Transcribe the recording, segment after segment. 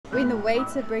When the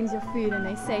waiter brings your food and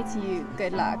they say to you,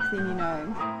 good luck, then you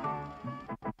know.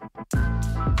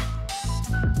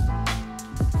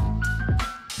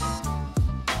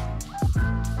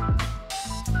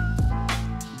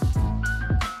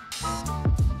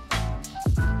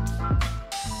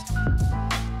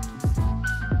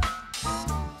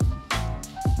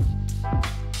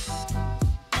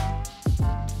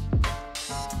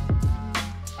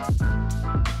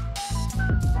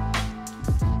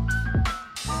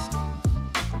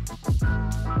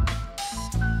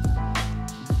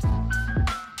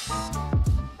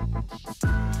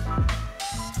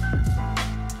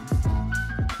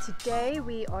 Today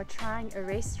we are trying a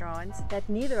restaurant that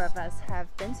neither of us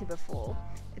have been to before.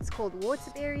 It's called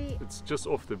Waterberry. It's just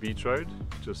off the beach road,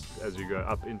 just as you go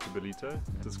up into Ballito.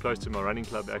 It's close to my running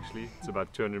club actually. It's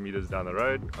about 200 meters down the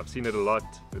road. I've seen it a lot,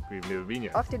 but we've never been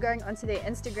here. After going onto their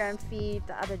Instagram feed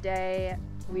the other day,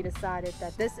 we decided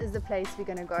that this is the place we're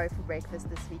going to go for breakfast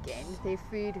this weekend. Their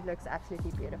food looks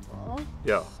absolutely beautiful.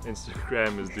 Yeah,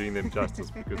 Instagram is doing them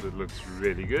justice because it looks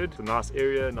really good. It's a nice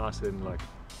area, nice and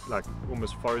like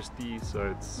almost foresty,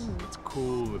 so it's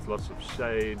cool with lots of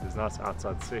shade. There's a nice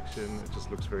outside section. It just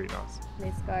looks very nice.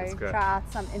 Let's go try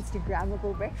out some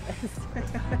Instagrammable breakfast.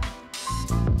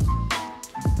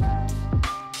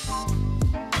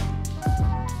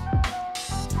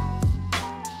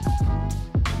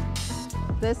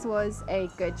 This was a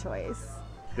good choice.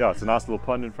 Yeah, it's a nice little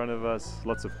pond in front of us,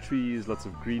 lots of trees, lots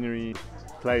of greenery.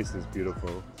 The place is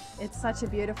beautiful. It's such a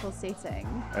beautiful setting.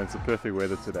 And it's a perfect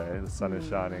weather today. The sun is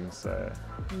shining, so...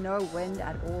 no wind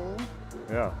at all.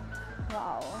 Yeah.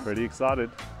 Wow. Pretty excited.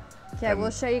 Okay,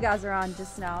 we'll show you guys around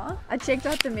just now. I checked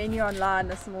out the menu online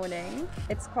this morning.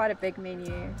 It's quite a big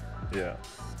menu. Yeah.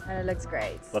 And it looks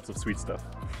great. Lots of sweet stuff.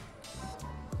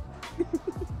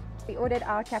 We ordered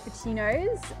our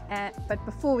cappuccinos, but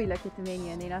before we looked at the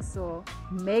menu, and then I saw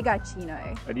mega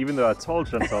chino. And even though I told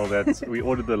Chantal that we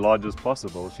ordered the largest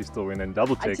possible, she still went and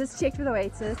double checked. I just checked with the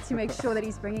waiter to make sure that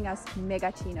he's bringing us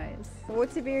mega chinos.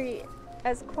 Waterberry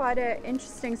has quite an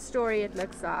interesting story, it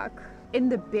looks like. In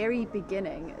the very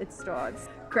beginning, it starts.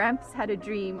 Gramps had a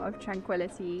dream of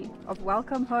tranquility, of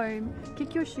welcome home,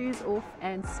 kick your shoes off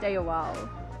and stay a while.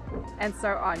 And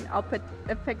so on. I'll put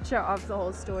a picture of the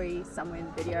whole story somewhere in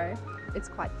the video. It's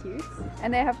quite cute.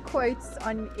 And they have quotes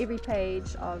on every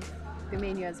page of the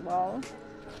menu as well.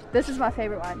 This is my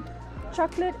favorite one.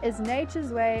 Chocolate is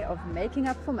nature's way of making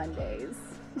up for Mondays.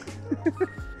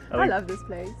 I love this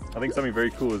place. I think something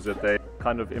very cool is that they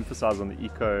kind of emphasize on the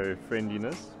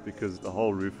eco-friendliness because the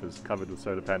whole roof is covered with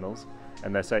solar panels,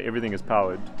 and they say everything is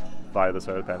powered by the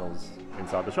solar panels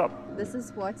inside the shop. This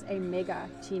is what a mega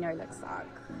chino looks like.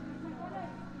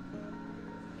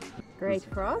 Great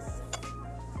frost.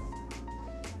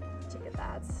 Check at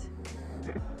that.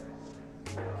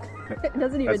 It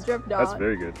doesn't even drip down. That's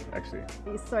very good, actually.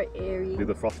 It's so airy. Do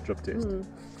the frost drip test.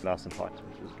 Nice and tight,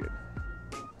 which is good.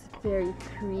 It's very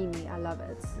creamy. I love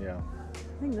it. Yeah.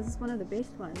 I think this is one of the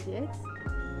best ones yet.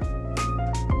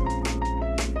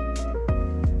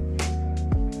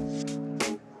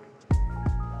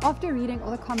 After reading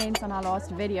all the comments on our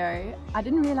last video, I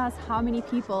didn't realize how many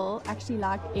people actually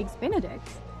like Eggs Benedict.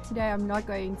 Today I'm not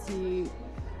going to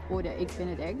order Eggs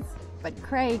Benedict, but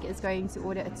Craig is going to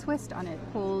order a twist on it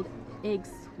called Eggs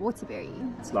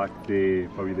Waterberry. It's like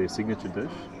probably their signature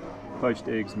dish. Poached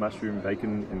eggs, mushroom,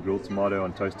 bacon and grilled tomato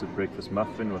on toasted breakfast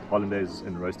muffin with hollandaise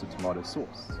and roasted tomato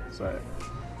sauce. So,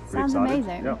 sounds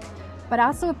amazing. Yeah. But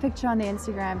I saw a picture on the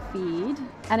Instagram feed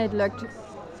and it looked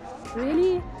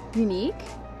really unique,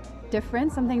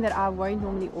 different, something that I won't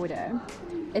normally order.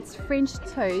 It's French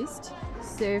toast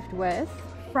served with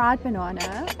fried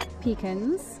banana,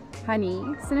 pecans, honey,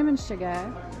 cinnamon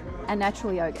sugar and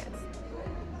natural yogurt.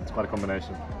 It's quite a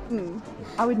combination.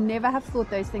 I would never have thought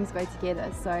those things go together,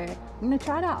 so I'm going to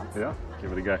try it out. Yeah,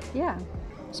 give it a go. Yeah.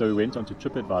 So we went onto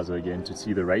TripAdvisor again to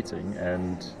see the rating,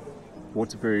 and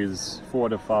Waterberry's 4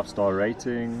 out of 5 star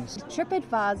ratings.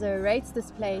 TripAdvisor rates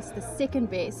this place the second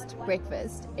best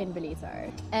breakfast in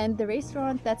Ballito. And the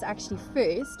restaurant that's actually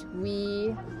first,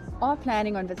 we are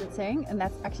planning on visiting, and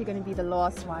that's actually going to be the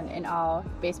last one in our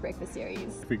best breakfast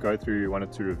series. If we go through 1 or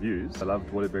 2 reviews, I loved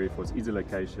Waterberry for its easy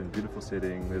location, beautiful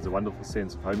setting. There's a wonderful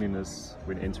sense of homeliness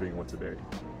when entering Waterberry.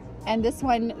 And this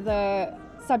one, the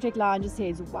subject line just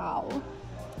says, wow.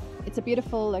 It's a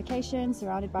beautiful location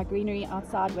surrounded by greenery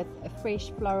outside with a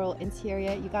fresh floral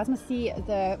interior. You guys must see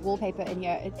the wallpaper in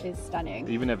here, it is stunning.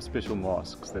 They even have special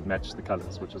masks that match the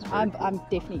colors, which is very cool. I'm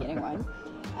definitely getting one.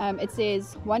 It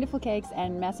says wonderful cakes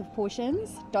and massive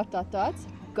portions, ...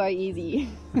 go easy.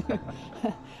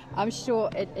 I'm sure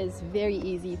it is very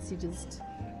easy to just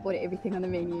order everything on the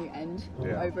menu and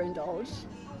overindulge.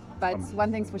 But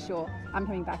one thing's for sure, I'm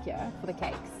coming back here for the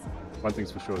cakes. One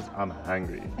thing's for sure is I'm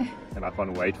hungry and I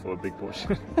can't wait for a big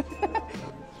portion.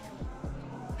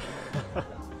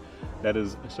 That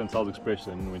is Chantal's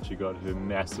expression when she got her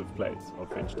massive plate of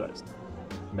French toast.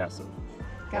 Massive.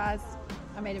 Guys,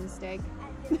 I made a mistake.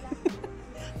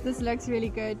 This looks really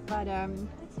good, but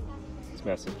it's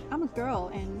massive. I'm a girl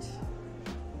and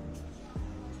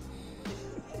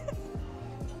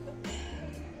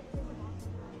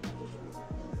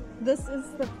this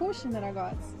is the portion that I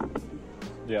got.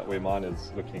 Yeah, where mine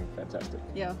is looking fantastic.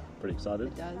 Yeah. Pretty excited.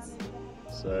 It does.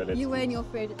 So let's you win, your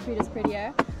food is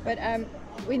prettier. But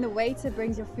when the waiter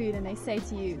brings your food and they say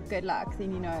to you, good luck,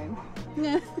 then you know.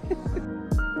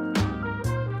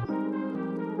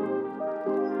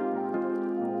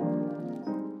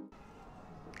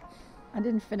 I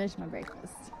didn't finish my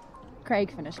breakfast.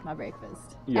 Craig finished my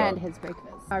breakfast and his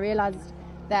breakfast. I realized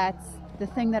that the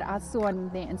thing that I saw on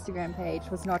their Instagram page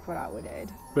was not what I ordered.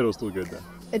 But it was still good though.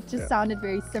 It just sounded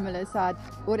very similar, so I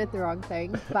ordered the wrong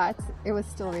thing, but it was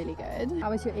still really good.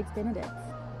 How was your eggs Benedict?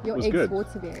 Your eggs good.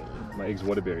 Waterberry. My eggs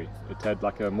Waterberry. It had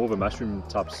like more of a mushroom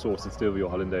type sauce instead of your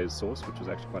hollandaise sauce, which was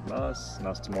actually quite nice.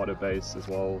 Nice tomato base as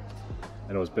well.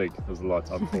 And it was big. It was a lot.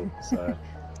 I'm full. So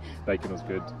bacon was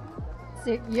good.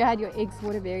 So you had your eggs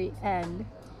Waterberry and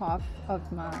half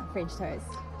of my French toast.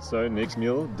 So next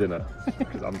meal, dinner,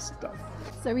 because I'm stuffed.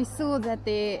 So we saw that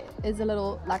there is a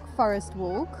little like forest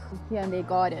walk here in their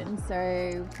garden.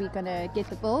 So we're gonna get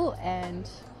the bull and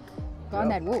go on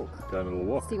that walk. Go on a little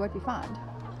walk. See what we find.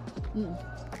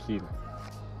 Keen.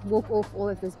 Walk off all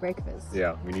of this breakfast.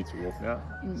 Yeah, we need to walk now,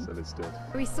 so let's do it.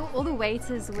 We saw all the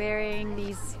waiters wearing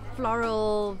these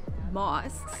floral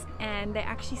masks and they're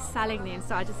actually selling them,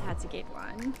 so I just had to get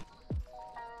one.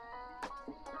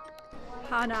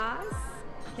 How nice.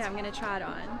 Okay, I'm gonna try it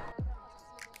on.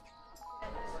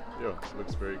 Yeah, it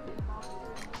looks very cool.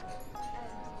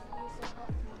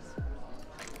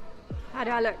 How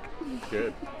do I look?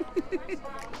 Good.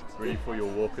 Ready for your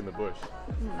walk in the bush.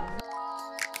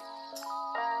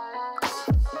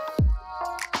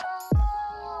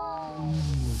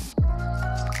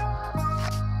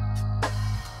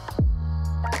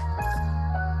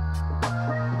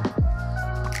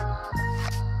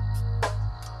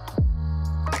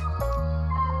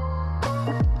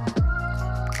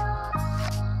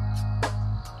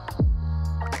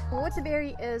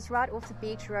 Waterberry is right off the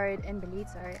beach road in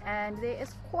Ballito, and there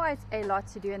is quite a lot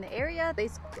to do in the area.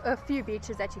 There's a few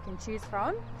beaches that you can choose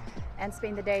from and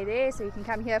spend the day there, so you can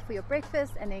come here for your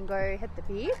breakfast and then go hit the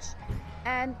beach.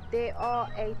 And there are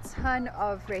a ton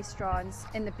of restaurants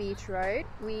in the beach road.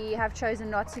 We have chosen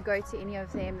not to go to any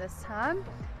of them this time.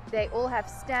 They all have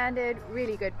standard,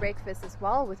 really good breakfasts as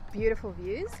well with beautiful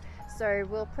views. So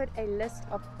we'll put a list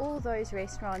of all those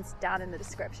restaurants down in the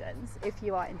descriptions if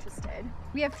you are interested.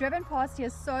 We have driven past here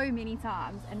so many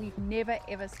times and we've never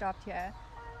ever stopped here.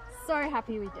 So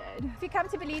happy we did. If you come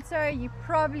to Ballito, you're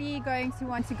probably going to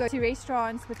want to go to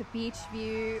restaurants with a beach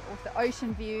view or the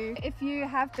ocean view. If you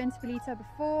have been to Ballito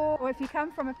before, or if you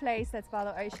come from a place that's by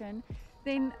the ocean,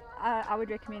 then I would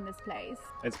recommend this place.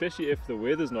 Especially if the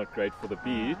weather's not great for the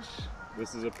beach,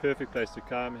 this is a perfect place to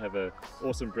come, have an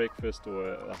awesome breakfast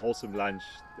or a wholesome lunch.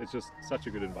 It's just such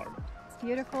a good environment. It's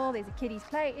beautiful. There's a kiddies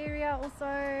play area also.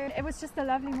 It was just a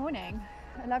lovely morning,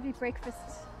 a lovely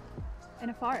breakfast in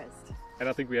a forest. And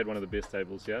I think we had one of the best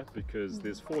tables here because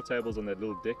there's 4 tables on that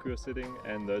little deck we were sitting,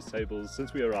 and those tables,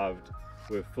 since we arrived,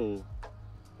 were full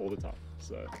all the time.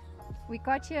 So we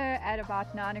got here at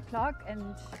about 9 o'clock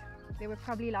and there were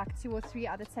probably like 2 or 3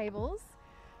 other tables.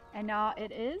 And now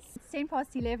it is 10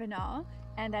 past 11 now,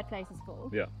 and that place is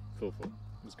full. Yeah, full. It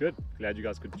was good. Glad you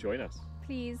guys could join us.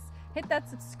 Please hit that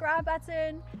subscribe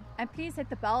button and please hit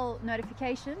the bell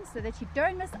notification so that you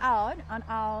don't miss out on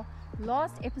our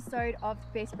last episode of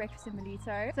Best Breakfast in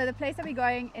Ballito. So the place that we're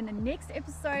going in the next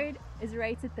episode is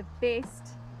rated the best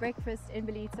breakfast in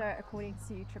Ballito according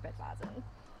to TripAdvisor.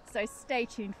 So stay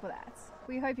tuned for that.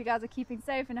 We hope you guys are keeping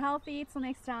safe and healthy. Till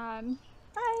next time.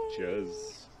 Bye.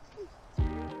 Cheers.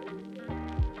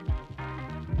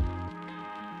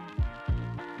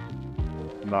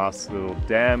 Nice little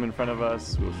dam in front of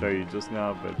us. We'll show you just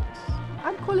now, but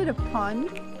I'd call it a pond.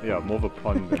 Yeah, more of a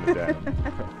pond than a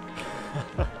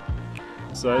dam.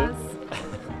 So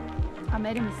I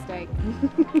made a mistake.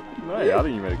 No, I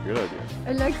think you made a good idea.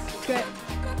 It looks good.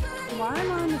 Why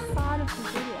am I on the side of the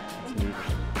video?